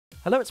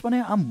Hello, it's Itzzwan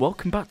here, and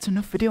welcome back to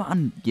another video,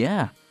 and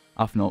yeah,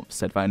 I've not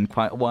said that in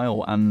quite a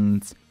while,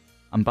 and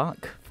I'm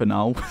back for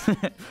now,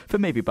 for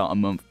maybe about a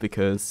month,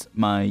 because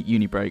my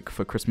uni break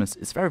for Christmas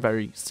is very,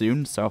 very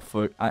soon, so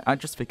I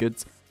just figured,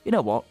 you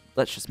know what,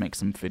 let's just make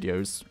some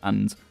videos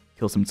and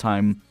kill some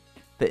time.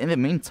 But in the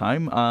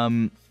meantime,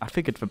 I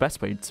figured the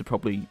best way to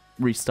probably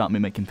restart me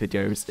making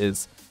videos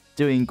is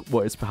doing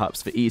what is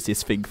perhaps the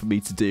easiest thing for me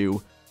to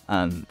do,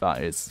 and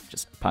that is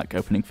just a pack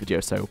opening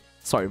video, so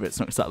sorry if it's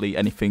not exactly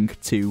anything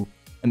too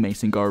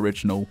amazing or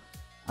original.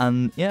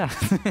 And yeah,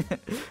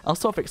 I'll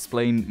sort of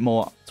explain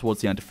more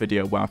towards the end of the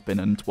video where I've been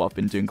and what I've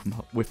been doing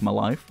with my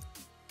life.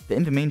 But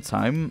in the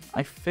meantime,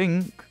 I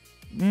think,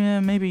 yeah,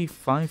 maybe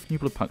 5 new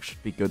blood packs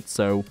should be good,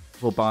 so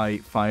we'll buy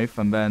 5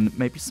 and then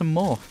maybe some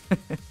more.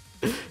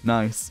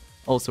 Nice.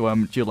 Also,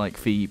 do you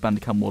like the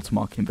Bandicam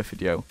watermark in the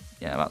video?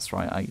 Yeah, that's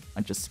right,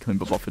 I just couldn't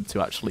be bothered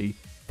to actually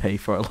pay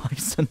for a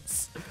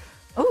license.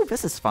 Oh,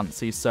 this is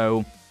fancy,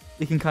 so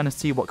you can kind of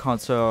see what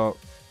cards are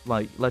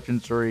like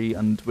legendary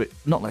and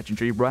not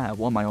legendary, rare.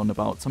 What am I on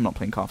about? I'm not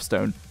playing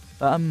Hearthstone.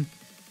 But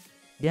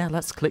yeah,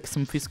 let's click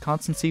some of these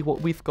cards and see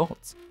what we've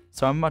got.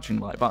 So I'm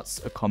imagining like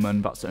that's a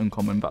common, that's an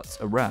uncommon, that's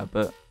a rare,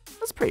 but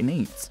that's pretty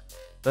neat.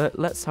 But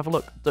let's have a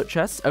look.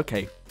 Duchess.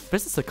 Okay,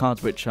 this is a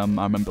card which I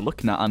remember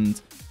looking at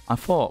and I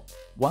thought,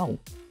 wow,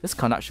 this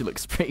card actually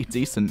looks pretty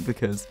decent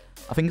because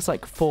I think it's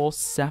like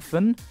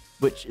 4/7,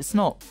 which is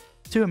not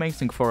too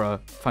amazing for a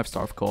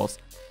 5-star, of course.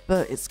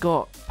 But it's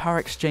got power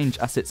exchange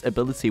as its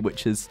ability,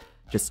 which is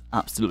just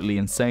absolutely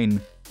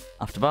insane.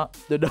 After that,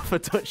 another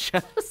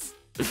Duchess.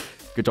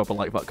 Good job, I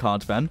like that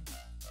card, Ben.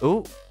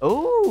 Oh,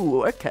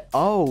 okay.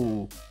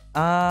 Oh,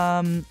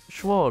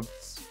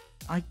 Schwartz.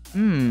 I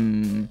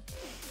don't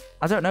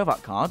know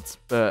that card,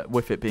 but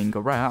with it being a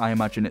rare, I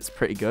imagine it's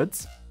pretty good.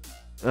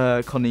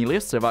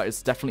 Cornelius, so that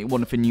is definitely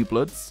one of the new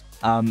bloods.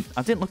 I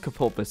didn't look up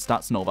all the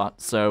stats and all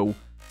that, so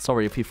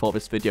sorry if you thought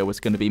this video was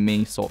going to be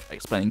me sort of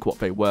explaining what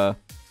they were.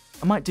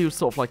 I might do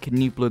sort of like a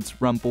New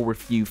Bloods Ramble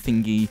review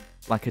thingy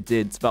like I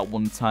did that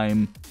one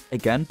time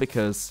again,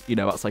 because, you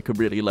know, that's like a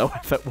really low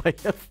effort way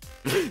of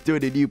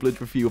doing a New Blood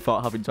review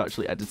without having to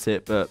actually edit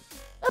it, but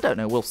I don't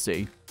know, we'll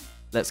see.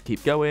 Let's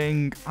keep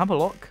going.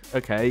 Hammerlock.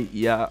 Okay,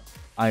 yeah,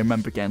 I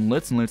remember getting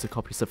loads and loads of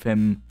copies of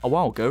him a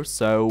while ago,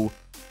 so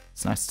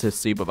it's nice to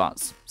see that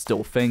that's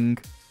still a thing.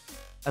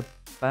 A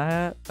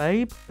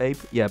babe?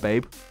 Yeah,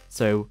 babe.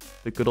 So,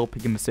 the good old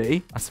pig in the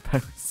city, I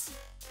suppose.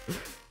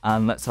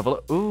 And let's have a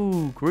look.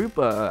 Ooh,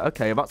 Gruber.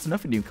 Okay, that's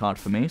another new card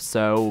for me.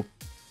 So,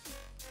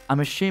 I'm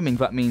assuming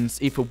that means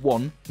either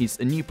 1, he's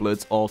a new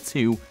blood, or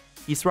 2,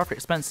 he's rather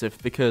expensive,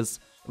 because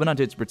when I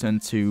did return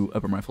to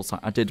Urban Rifles,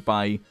 I did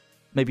buy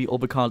maybe all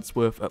the cards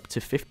worth up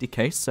to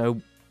 50k, so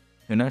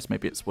who knows,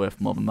 maybe it's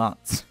worth more than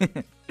that.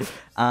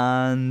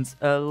 And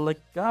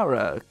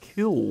Legara.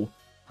 Cool.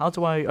 How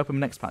do I open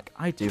my next pack?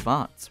 I do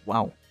that.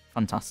 Wow,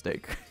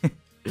 fantastic.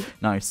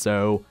 Nice,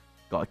 so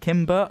got a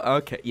Kimber.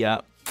 Okay,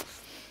 yeah.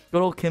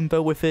 Got all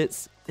Kimber with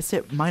it. Is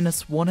it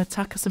 -1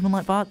 attack or something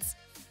like that?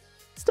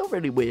 Still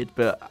really weird,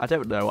 but I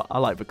don't know. I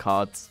like the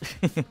cards.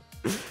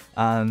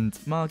 And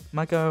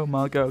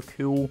Margot,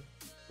 cool.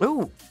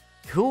 Ooh,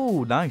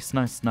 cool. Nice.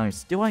 I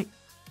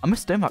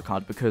must own that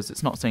card because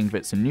it's not saying that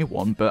it's a new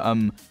one, but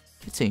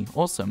Kitty,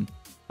 awesome.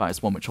 That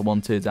is one which I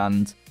wanted,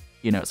 and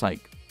you know, it's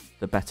like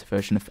the better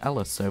version of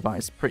Ella, so that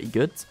is pretty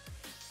good.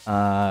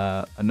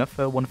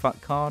 Another one of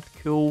that card,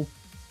 cool.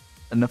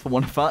 Another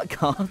one of that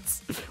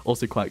cards,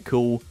 also quite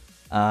cool.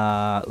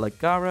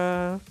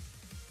 Legara,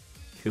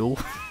 cool.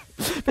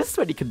 This is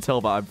when you can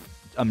tell that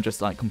I'm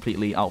just like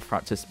completely out of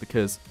practice,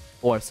 because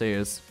all I say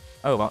is,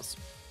 oh, that's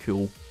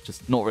cool,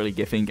 just not really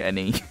giving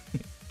any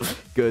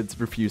good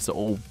reviews at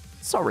all.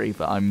 Sorry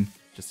that I'm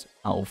just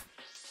out of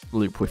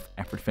loop with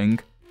everything.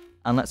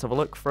 And let's have a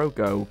look.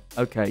 Frogo.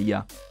 Okay,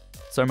 yeah.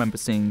 So I remember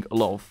seeing a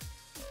lot of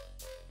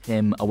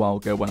him a while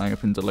ago when I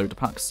opened a load of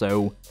packs,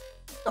 so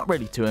not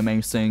really too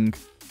amazing.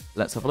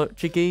 Let's have a look.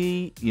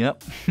 Jiggy.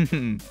 Yep.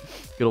 Good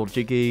old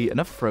Jiggy.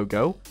 Another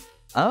Frogo.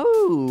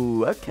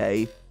 Oh,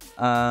 okay.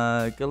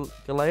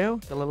 Galileo?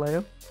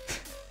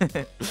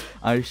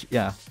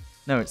 Yeah.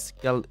 No, it's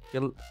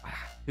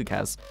who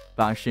cares?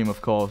 But I assume,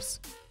 of course,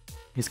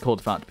 he's called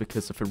that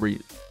because of a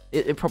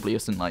it probably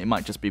isn't, like, it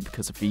might just be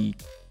because of the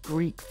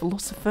Greek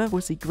philosopher.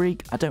 Was he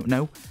Greek? I don't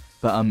know.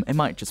 But it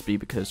might just be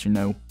because, you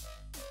know,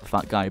 of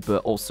that guy,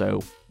 but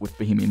also with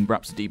Bohemian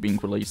Rhapsody being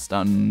released,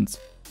 and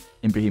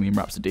in Bohemian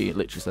Rhapsody it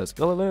literally says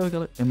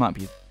Galileo. It might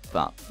be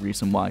that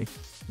reason why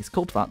he's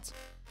called that.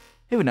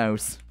 Who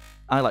knows?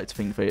 I like to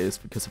think that it is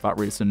because of that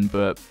reason,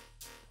 but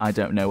I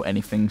don't know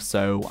anything,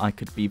 so I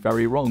could be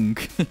very wrong.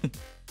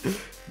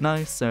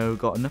 Nice, so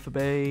got another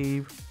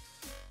babe.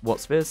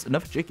 What's this?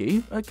 Another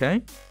Jiggy?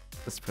 Okay.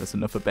 I suppose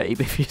another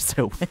babe if you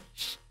so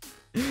wish.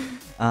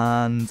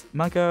 And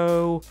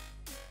Mago.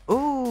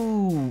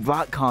 Ooh,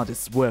 that card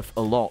is worth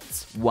a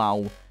lot.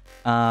 Wow.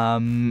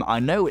 I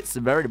know it's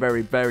very,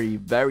 very, very,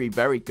 very,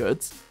 very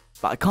good,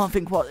 but I can't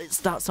think what it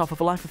starts off for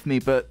the life of me,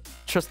 but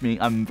trust me,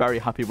 I'm very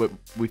happy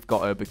we've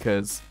got her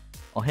because,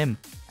 or him,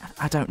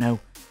 I don't know.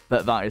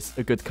 But that is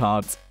a good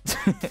card.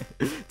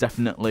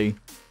 Definitely.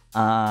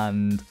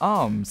 And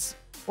Arms.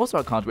 Also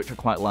a card which I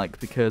quite like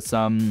because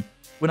when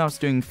I was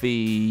doing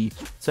the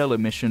solo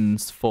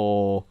missions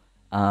for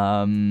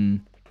the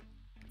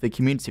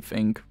community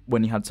thing,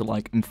 when you had to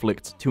like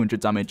inflict 200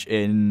 damage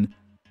in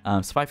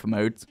survivor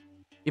mode,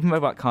 even though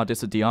that card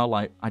is a DR,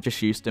 like I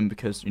just used him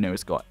because, you know,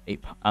 it's got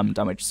 8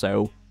 damage,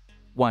 so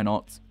why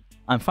not?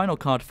 And final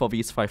card for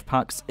these 5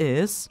 packs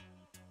is...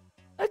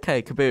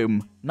 Okay,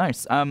 Kaboom.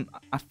 Nice. I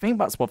think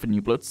that's one for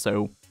New Blood,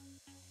 so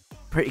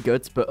pretty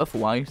good, but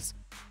otherwise,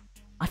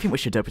 I think we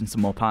should open some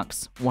more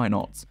packs. Why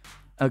not?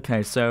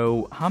 Okay,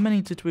 so how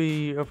many did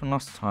we open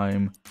last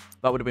time?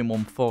 That would have been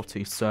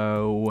 140,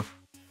 so...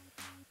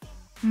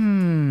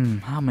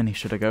 how many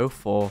should I go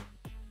for?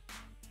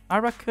 I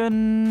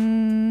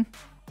reckon...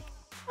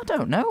 I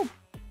don't know.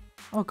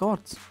 Oh god,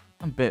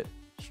 I'm a bit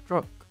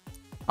struck.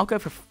 I'll go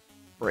for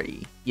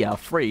 3. Yeah,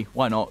 3.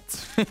 Why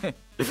not?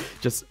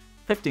 Just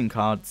 15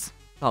 cards.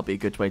 That'll be a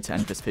good way to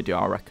end this video,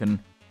 I reckon.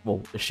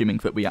 Well, assuming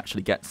that we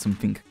actually get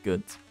something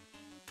good.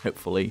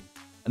 Hopefully.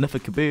 Another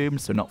Kaboom,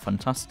 so not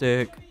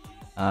fantastic.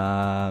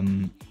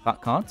 That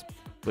card,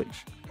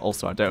 which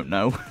also I don't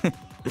know.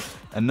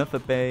 Another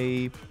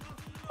Babe.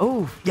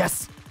 Oh,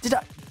 yes!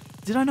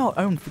 Did I not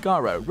own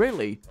Figaro?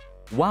 Really?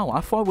 Wow,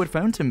 I thought I would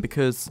have owned him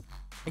because,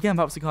 again,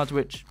 that was a card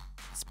which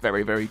is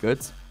very, very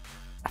good.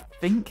 I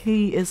think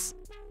he is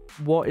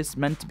what is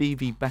meant to be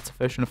the better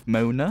version of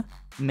Mona,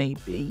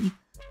 maybe.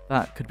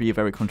 That could be a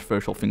very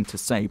controversial thing to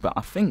say, but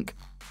I think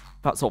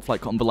that's sort of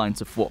like on the lines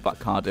of what that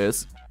card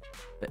is.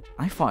 But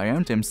I thought I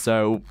owned him,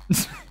 so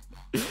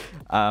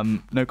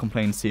no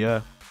complaints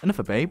here.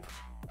 Another Babe.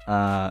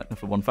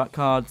 Another one Fat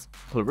card.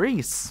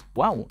 Clarice.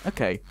 Wow,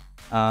 okay.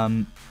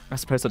 I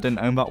suppose I didn't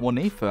own that one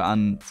either,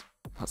 and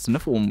that's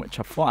another one which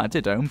I thought I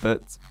did own,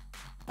 but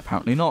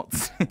apparently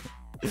not.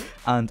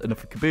 And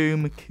another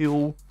Kaboom.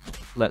 Cool.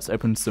 Let's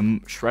open some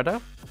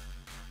Shredder.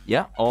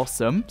 Yeah,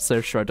 awesome. So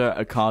Shredder,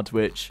 a card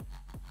which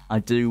I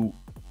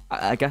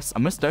guess I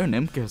must own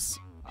him because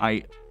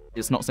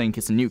it's not saying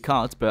it's a new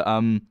card, but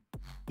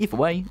either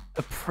way,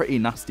 a pretty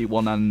nasty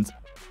one and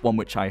one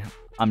which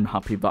I'm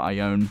happy that I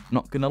own.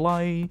 Not gonna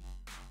lie.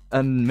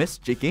 And Miss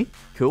Jiggy,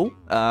 cool.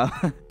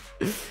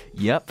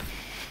 Yep.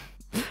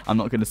 I'm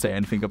not gonna say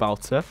anything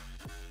about her.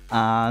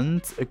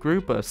 And a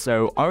Gruber,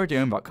 so I already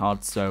own that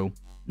card, so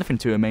nothing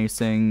too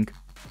amazing.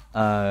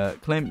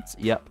 Klimt,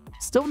 yep.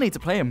 Still need to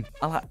play him.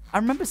 I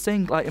remember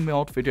saying like in my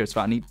old videos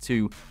that I need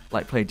to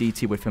like play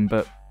DT with him,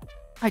 but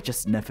I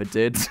just never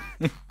did.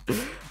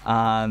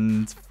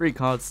 And 3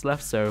 cards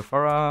left, so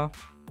Farah,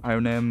 I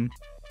own him.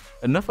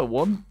 Another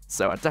one,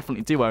 so I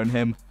definitely do own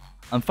him.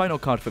 And final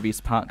card for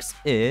these packs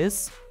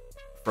is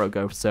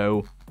Frogo,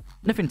 so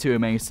nothing too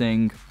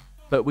amazing.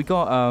 But we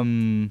got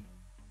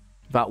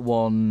that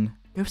one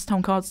Ghost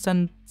Town card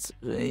sent,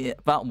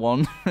 that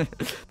one.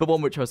 The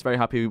one which I was very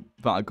happy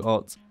that I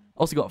got.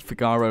 Also got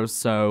Figaro,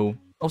 so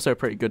also a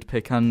pretty good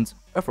pick, and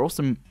overall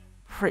some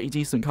pretty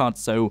decent cards,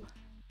 so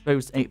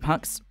those 8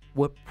 packs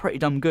were pretty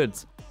damn good.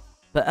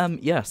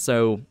 But yeah,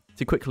 so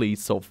to quickly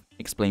sort of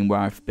explain where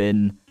I've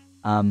been,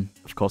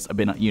 of course I've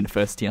been at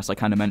university, as I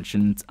kind of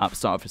mentioned at the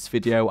start of this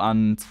video,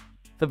 and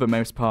for the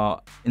most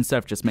part, instead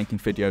of just making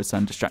videos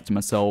and distracting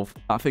myself,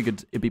 I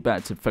figured it'd be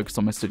better to focus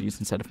on my studies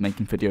instead of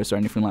making videos or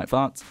anything like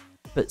that.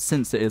 But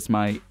since it is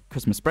my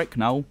Christmas break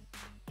now,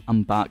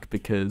 I'm back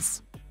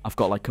because I've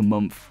got like a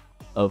month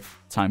of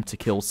time to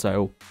kill,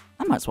 so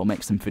I might as well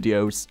make some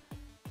videos.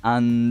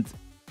 And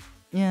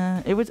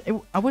yeah,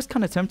 I was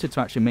kind of tempted to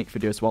actually make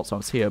videos whilst I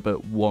was here,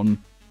 but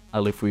one, I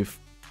live with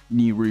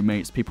new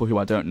roommates, people who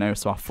I don't know,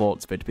 so I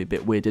thought they'd be a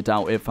bit weirded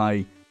out if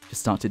I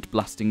just started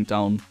blasting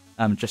down,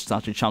 just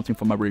started shouting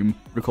from my room,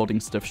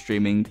 recording stuff,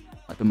 streaming,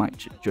 like they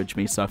might judge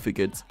me, so I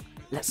figured,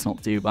 let's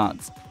not do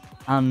that.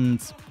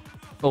 And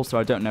also,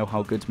 I don't know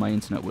how good my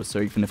internet was,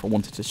 so even if I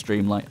wanted to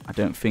stream, like, I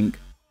don't think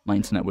my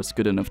internet was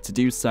good enough to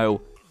do so.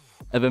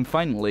 And then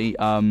finally,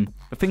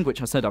 the thing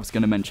which I said I was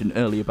going to mention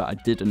earlier, but I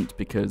didn't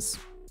because,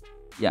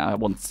 yeah, I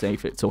want to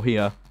save it till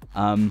here.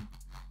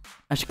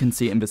 As you can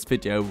see in this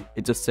video,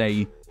 it does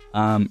say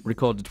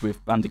recorded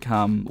with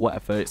Bandicam,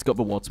 whatever. It's got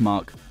the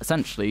watermark.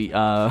 Essentially,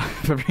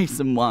 the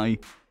reason why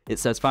it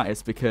says that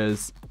is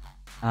because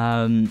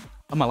on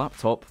my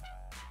laptop,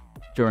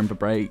 during the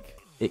break,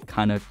 it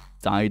kind of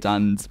died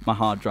and my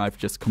hard drive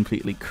just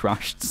completely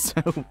crashed,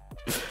 so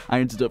I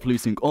ended up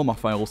losing all my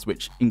files,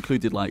 which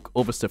included like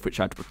all the stuff which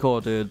I'd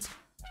recorded,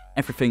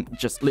 everything.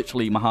 Just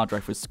literally my hard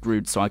drive was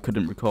screwed, so I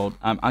couldn't record,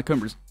 I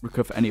couldn't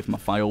recover any of my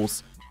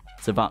files.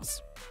 So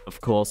that's of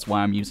course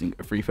why I'm using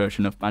a free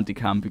version of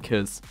Bandicam,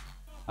 because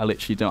I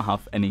literally don't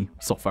have any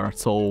software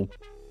at all.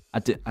 I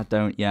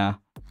don't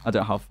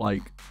have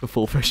like the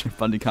full version of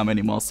Bandicam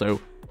anymore, so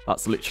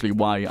that's literally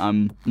why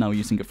I'm now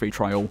using a free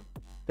trial.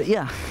 But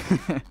yeah,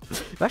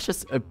 that's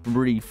just a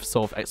brief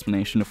sort of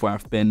explanation of where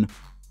I've been.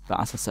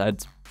 But as I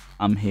said,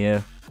 I'm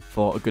here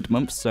for a good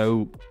month,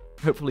 so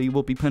hopefully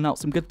we'll be putting out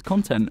some good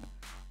content.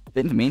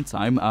 But in the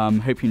meantime,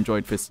 hope you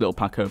enjoyed this little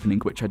pack opening,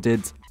 which I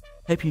did.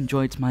 Hope you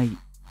enjoyed my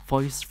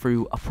voice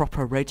through a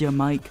proper radio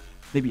mic.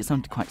 Maybe it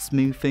sounded quite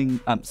smoothing.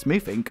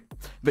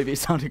 Maybe it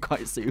sounded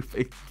quite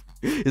soothing,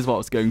 is what I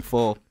was going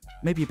for.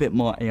 Maybe a bit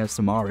more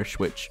ASMR-ish,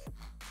 which,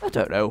 I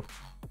don't know.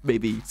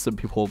 Maybe some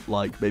people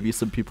like, maybe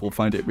some people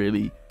find it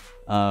really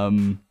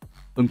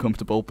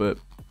uncomfortable, but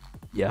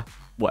yeah,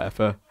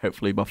 whatever.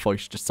 Hopefully my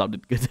voice just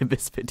sounded good in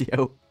this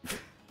video.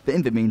 But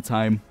in the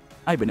meantime,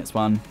 I've been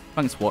Itzzwan,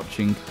 thanks for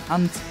watching,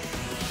 and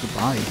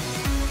goodbye.